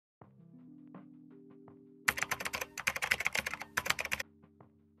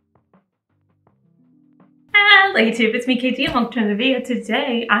Hello YouTube, it's me KT and welcome to the video.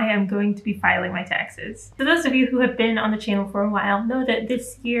 Today I am going to be filing my taxes. For those of you who have been on the channel for a while know that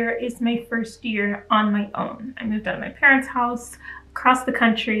this year is my first year on my own. I moved out of my parents' house across the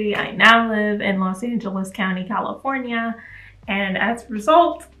country. I now live in Los Angeles County, California, and as a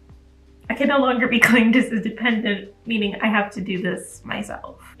result, I can no longer be claimed as a dependent, meaning I have to do this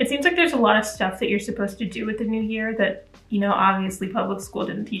myself. It seems like there's a lot of stuff that you're supposed to do with the new year that, you know, obviously public school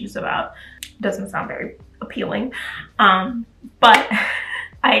didn't teach us about. Doesn't sound very appealing, but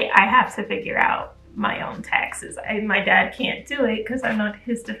I have to figure out my own taxes. My dad can't do it because I'm not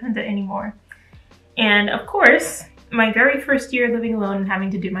his dependent anymore. And of course, my very first year living alone and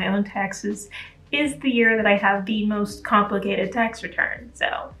having to do my own taxes is the year that I have the most complicated tax return.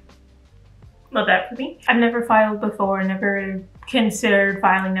 So love that for me. I've never filed before, never considered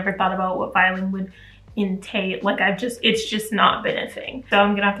filing, never thought about what filing would entail. Like it's just not been a thing. So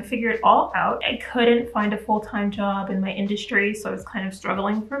I'm gonna have to figure it all out. I couldn't find a full-time job in my industry, so I was kind of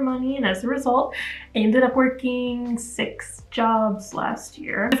struggling for money, and as a result, I ended up working 6 jobs last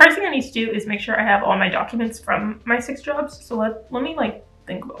year. The first thing I need to do is make sure I have all my documents from my 6 jobs. So let me like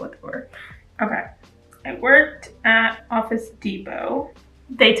think about what they were. Okay, I worked at Office Depot.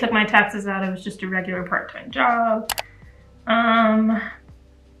 They took my taxes out. It was just a regular part-time job.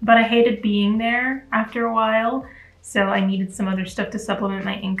 But I hated being there after a while, so I needed some other stuff to supplement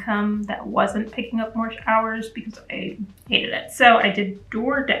my income that wasn't picking up more hours because I hated it. So I did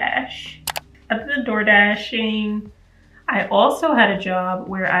DoorDash. Other than DoorDashing, I also had a job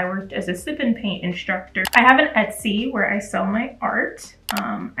where I worked as a sip and paint instructor. I have an Etsy where I sell my art.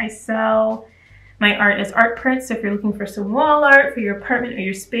 I sell my art as art prints, so if you're looking for some wall art for your apartment or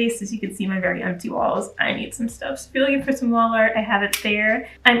your space, as you can see my very empty walls, I need some stuff. So if you're looking for some wall art, I have it there.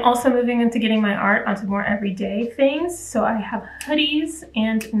 I'm also moving into getting my art onto more everyday things, so I have hoodies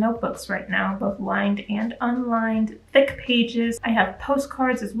and notebooks right now, both lined and unlined, thick pages. I have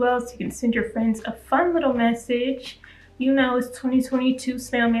postcards as well, so you can send your friends a fun little message. You know, it's 2022,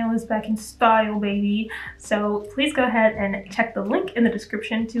 snail mail is back in style, baby. So please go ahead and check the link in the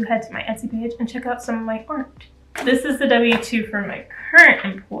description to head to my Etsy page and check out some of my art. This is the W-2 for my current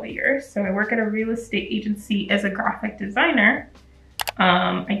employer. So I work at a real estate agency as a graphic designer.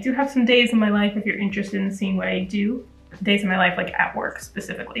 I do have some days in my life if you're interested in seeing what I do. Days in my life, like at work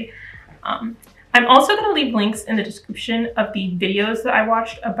specifically. I'm also going to leave links in the description of the videos that I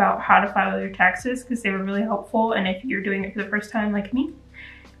watched about how to file your taxes because they were really helpful, and if you're doing it for the first time like me,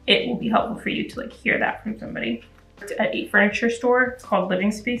 it will be helpful for you to like hear that from somebody. I worked at a furniture store. It's called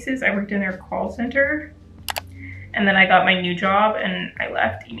Living Spaces. I worked in their call center, and then I got my new job and I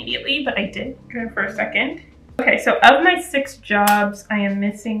left immediately, but I did go for a second. Okay, so of my 6 jobs, I am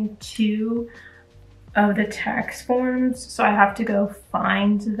missing 2 of the tax forms, so I have to go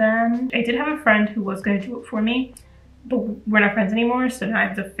find them. I did have a friend who was going to do it for me, but we're not friends anymore, so now I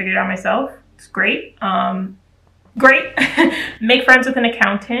have to figure it out myself. It's great. Great. Make friends with an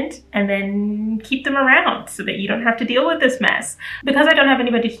accountant and then keep them around so that you don't have to deal with this mess. Because I don't have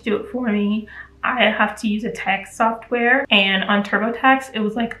anybody to do it for me, I have to use a tax software, and on TurboTax it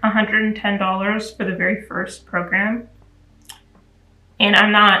was like $110 for the very first program, and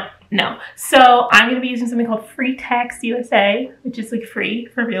no. So I'm gonna be using something called FreeTaxUSA, which is like free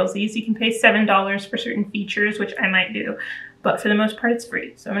for realsies. You can pay $7 for certain features, which I might do, but for the most part it's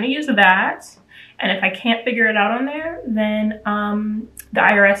free. So I'm gonna use that. And if I can't figure it out on there, then the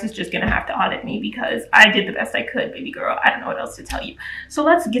IRS is just gonna have to audit me because I did the best I could, baby girl. I don't know what else to tell you. So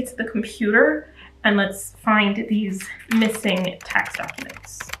let's get to the computer and let's find these missing tax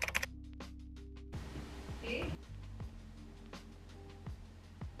documents.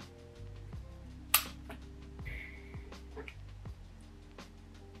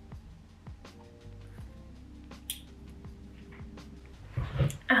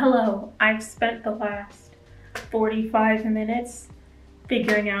 Hello, I've spent the last 45 minutes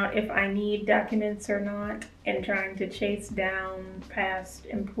figuring out if I need documents or not and trying to chase down past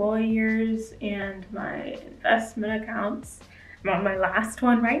employers and my investment accounts. I'm on my last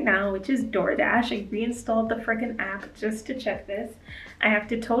one right now, which is DoorDash. I reinstalled the freaking app just to check this. I have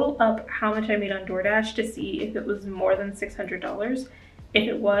to total up how much I made on DoorDash to see if it was more than $600. If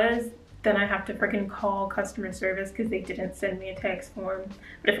it was, then I have to freaking call customer service because they didn't send me a tax form.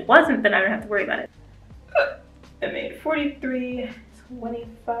 But if it wasn't, then I don't have to worry about it. I made $43,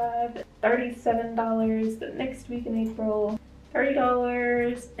 $25, $37 the next week in April,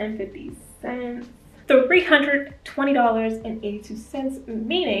 $30.50, $320.82,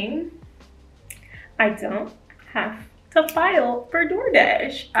 meaning I don't have to file for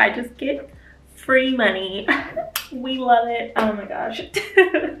DoorDash. I just get free money. We love it. Oh my gosh.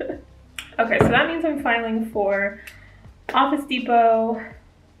 Okay, so that means I'm filing for Office Depot,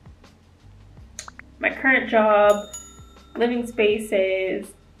 my current job, living spaces,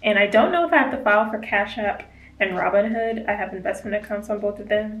 and I don't know if I have to file for Cash App and Robinhood. I have investment accounts on both of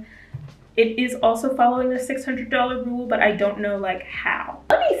them. It is also following the $600 rule, but I don't know like how.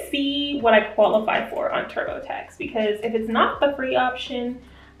 Let me see what I qualify for on TurboTax, because if it's not the free option,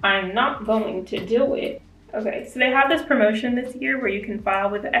 I'm not going to do it. Okay, so they have this promotion this year where you can file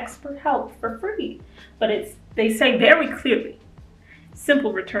with expert help for free, but they say very clearly,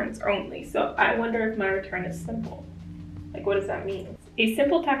 simple returns only. So I wonder if my return is simple. Like, what does that mean? A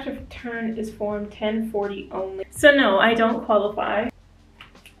simple tax return is Form 1040 only. So no, I don't qualify.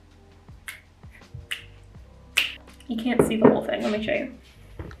 You can't see the whole thing. Let me show you.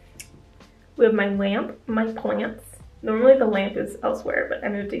 We have my lamp, my plants. Normally the lamp is elsewhere, but I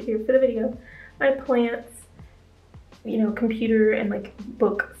moved it here for the video. My plants, you know, computer and like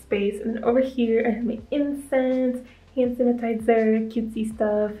book space. And then over here I have my incense, hand sanitizer, cutesy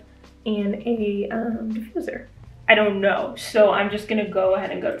stuff, and a diffuser. I don't know, so I'm just gonna go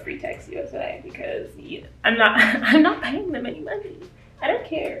ahead and go to FreeTaxUSA because I'm not paying them any money. I don't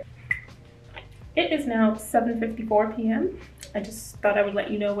care. It is now 7:54 p.m. I just thought I would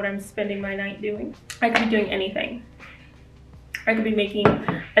let you know what I'm spending my night doing. I could be doing anything. I could be making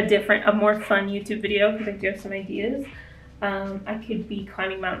a more fun YouTube video because I do have some ideas. I could be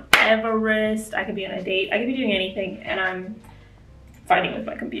climbing Mount Everest. I could be on a date. I could be doing anything, and I'm fighting with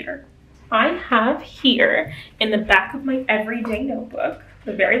my computer. I have here in the back of my everyday notebook,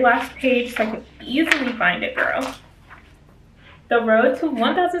 the very last page, so I can easily find it, girl. The road to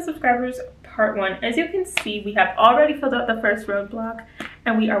 1,000 subscribers, part 1. As you can see, we have already filled out the first roadblock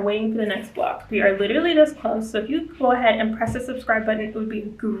and we are waiting for the next block. We are literally this close, so if you go ahead and press the subscribe button, it would be a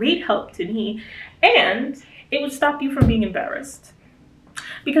great help to me and it would stop you from being embarrassed.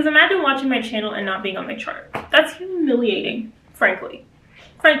 Because imagine watching my channel and not being on my chart. That's humiliating, frankly.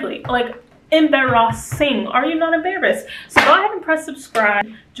 Like, embarrassing. Are you not embarrassed? So go ahead and press subscribe,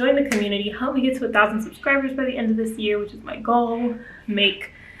 join the community, help me get to 1,000 subscribers by the end of this year, which is my goal.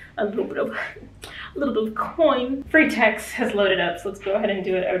 Make a little bit of coin. Free text has loaded up, so let's go ahead and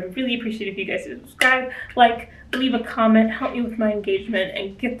do it. I would really appreciate if you guys would subscribe, like, leave a comment, help me with my engagement,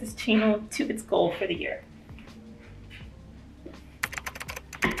 and get this channel to its goal for the year.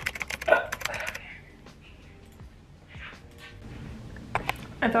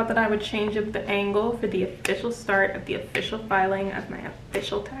 I thought that I would change up the angle for the official start of the official filing of my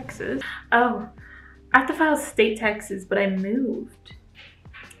official taxes. Oh, I have to file state taxes, but I moved.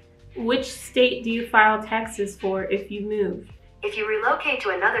 Which state do you file taxes for if you move? If you relocate to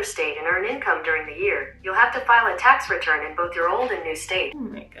another state and earn income during the year, you'll have to file a tax return in both your old and new state. Oh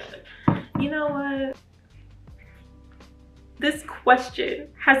my god. You know what? This question,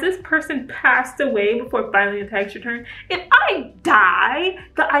 has this person passed away before filing a tax return? If I die,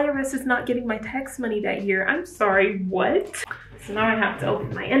 the IRS is not getting my tax money that year. I'm sorry, what? So now I have to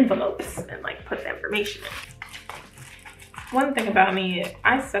open my envelopes and like put the information in. One thing about me,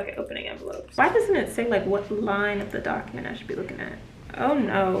 I suck at opening envelopes. Why doesn't it say like what line of the document I should be looking at? Oh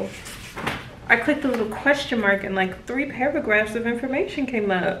no. I clicked the little question mark and like 3 paragraphs of information came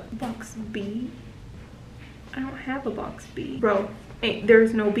up. Box B. I don't have a box B. Bro,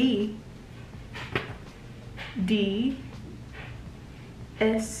 there's no B. D.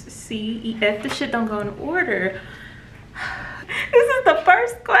 S, C, E, F. This shit don't go in order. This is the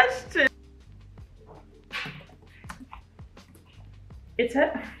first question. It's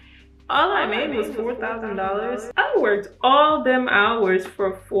all I made was $4,000. I worked all them hours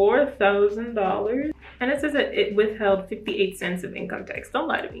for $4,000. And it says that it withheld 58 cents of income tax. Don't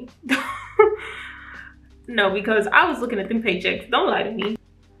lie to me. No, because I was looking at them paychecks. Don't lie to me.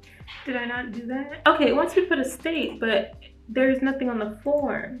 Did I not do that? Okay, once we put a state, but there's nothing on the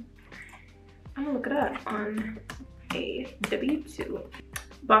form. I'm gonna look it up on a W-2.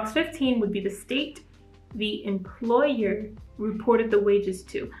 Box 15 would be the state the employer reported the wages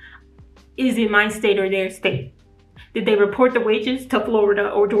to. Is it my state or their state? Did they report the wages to Florida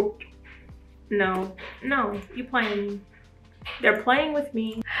or to... No, you playing. They're playing with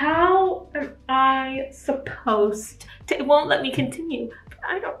me. How am I supposed to... It won't let me continue.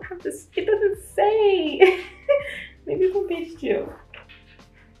 I don't have this... It doesn't say. Maybe it's on page 2.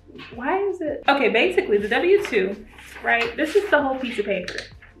 Why is it... Okay, basically the W-2, right? This is the whole piece of paper.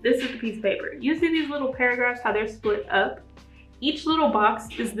 This is the piece of paper. You see these little paragraphs, how they're split up? Each little box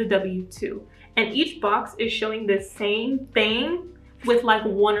is the W-2. And each box is showing the same thing with like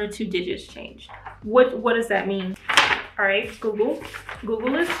 1 or 2 digits changed. What does that mean? All right, Google.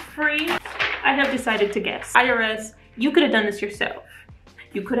 Google is free. I have decided to guess. IRS, you could have done this yourself.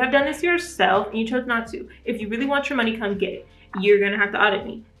 You could have done this yourself and you chose not to. If you really want your money, come get it. You're gonna have to audit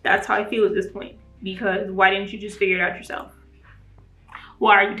me. That's how I feel at this point. Because why didn't you just figure it out yourself?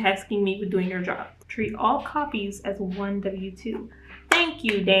 Why are you tasking me with doing your job? Treat all copies as one W-2. Thank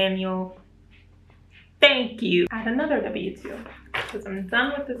you, Daniel. Thank you. Add another W-2 because I'm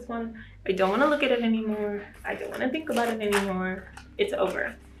done with this one. I don't want to look at it anymore. I don't want to think about it anymore. It's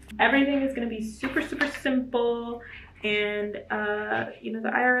over. Everything is going to be super, super simple. And, you know, the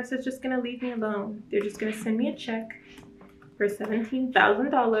IRS is just going to leave me alone. They're just going to send me a check for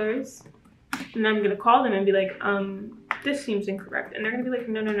 $17,000. And I'm going to call them and be like, this seems incorrect. And they're going to be like,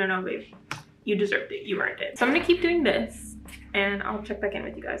 no, babe. You deserved it. You earned it. So I'm going to keep doing this. And I'll check back in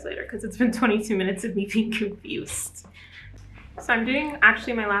with you guys later because it's been 22 minutes of me being confused. So I'm doing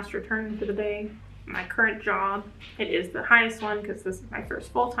actually my last return for the day. My current job. It is the highest one because this is my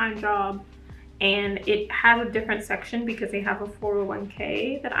first full-time job. And it has a different section because they have a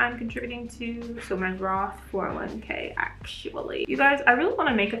 401k that I'm contributing to. So my Roth 401k actually. You guys, I really want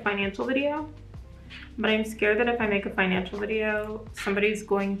to make a financial video. But I'm scared that if I make a financial video, somebody's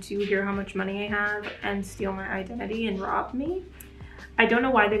going to hear how much money I have and steal my identity and rob me. I don't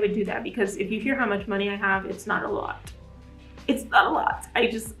know why they would do that because if you hear how much money I have, it's not a lot. It's not a lot. I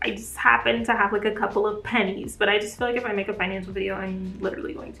just happen to have like a couple of pennies, but I just feel like if I make a financial video, I'm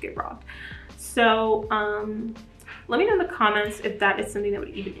literally going to get robbed. So let me know in the comments if that is something that would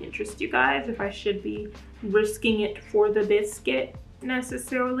even interest you guys, if I should be risking it for the biscuit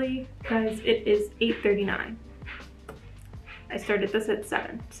necessarily, because it is 8:39. I started this at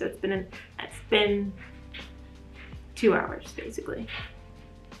 7, so it's been 2 hours basically.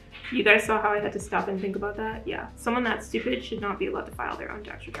 You guys saw how I had to stop and think about that? Yeah, someone that stupid should not be allowed to file their own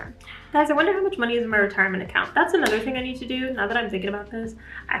tax return. Guys, I wonder how much money is in my retirement account. That's another thing I need to do now that I'm thinking about this.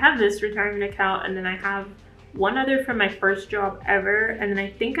 I have this retirement account and then I have one other from my first job ever, and then I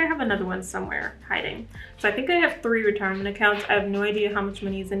think I have another one somewhere hiding. So I think I have 3 retirement accounts. I have no idea how much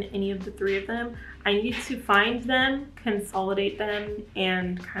money is in any of the 3 of them. I need to find them, consolidate them,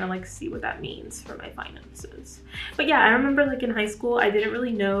 and kind of like see what that means for my finances. But yeah, I remember like in high school, I didn't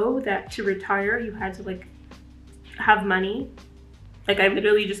really know that to retire, you had to like have money. Like I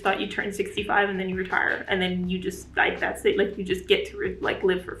literally just thought you turn 65 and then you retire and then you just like that's it, like you just get to like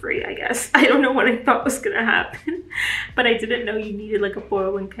live for free, I guess. I don't know what I thought was gonna happen, but I didn't know you needed like a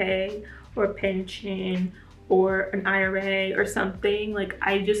 401k or a pension or an IRA or something. Like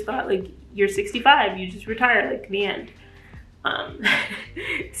I just thought like you're 65, you just retire, like the end.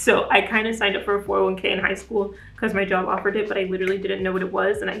 So I kind of signed up for a 401k in high school because my job offered it, but I literally didn't know what it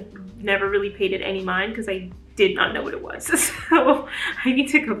was and I never really paid it any mind because I did not know what it was. So I need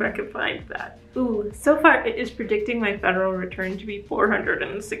to go back and find that. Ooh, so far it is predicting my federal return to be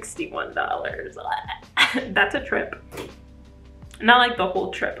 $461. That's a trip. Not like the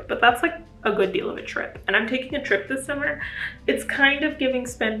whole trip, but that's like a good deal of a trip. And I'm taking a trip this summer. It's kind of giving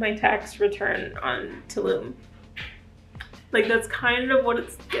spend my tax return on Tulum. Like that's kind of what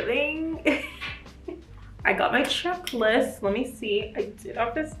it's giving. I got my checklist. Let me see. I did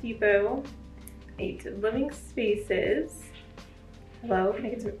Office Depot. I did Living Spaces. Hello, can I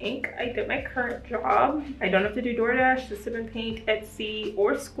get some ink? I did my current job. I don't have to do DoorDash, The Sip and Paint, Etsy,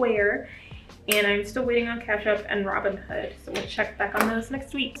 or Square. And I'm still waiting on Cash App and Robinhood. So we'll check back on those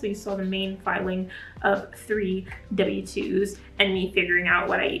next week. So you saw the main filing of 3 W-2s and me figuring out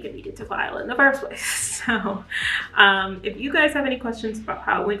what I even needed to file in the first place. So if you guys have any questions about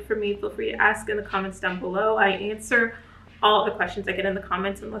how it went for me, feel free to ask in the comments down below. I answer all the questions I get in the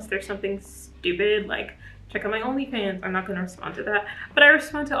comments unless there's something stupid like check out my OnlyFans. I'm not going to respond to that, but I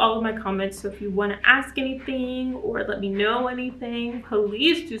respond to all of my comments. So if you want to ask anything or let me know anything,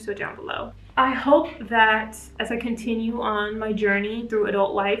 please do so down below. I hope that as I continue on my journey through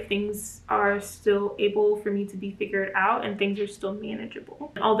adult life, things are still able for me to be figured out and things are still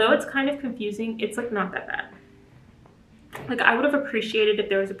manageable. Although it's kind of confusing, it's like not that bad. Like I would have appreciated if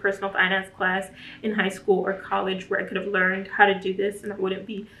there was a personal finance class in high school or college where I could have learned how to do this and I wouldn't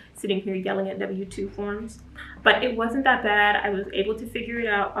be sitting here yelling at W-2 forms. But it wasn't that bad. I was able to figure it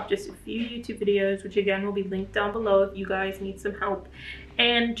out off just a few YouTube videos, which again will be linked down below if you guys need some help.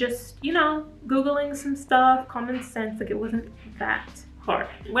 And just, you know, Googling some stuff, common sense, like it wasn't that hard.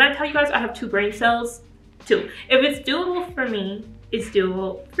 When I tell you guys I have 2 brain cells, 2. If it's doable for me, it's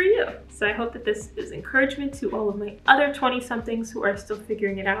doable for you. So I hope that this is encouragement to all of my other 20-somethings who are still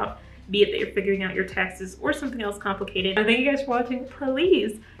figuring it out, be it that you're figuring out your taxes or something else complicated. And thank you guys for watching.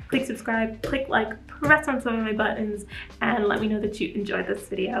 Please click subscribe, click like, press on some of my buttons, and let me know that you enjoyed this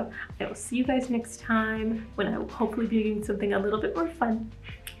video. I will see you guys next time when I will hopefully be doing something a little bit more fun.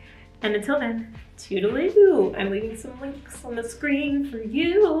 And until then, toodaloo. I'm leaving some links on the screen for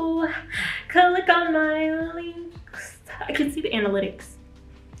you. Click on my links. I can see the analytics.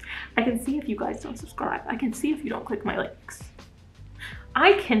 I can see if you guys don't subscribe. I can see if you don't click my links.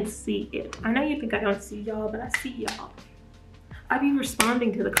 I can see it. I know you think I don't see y'all, but I see y'all. I be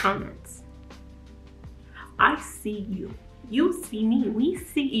responding to the comments. I see you. You see me. We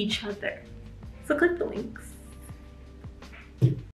see each other. So click the links.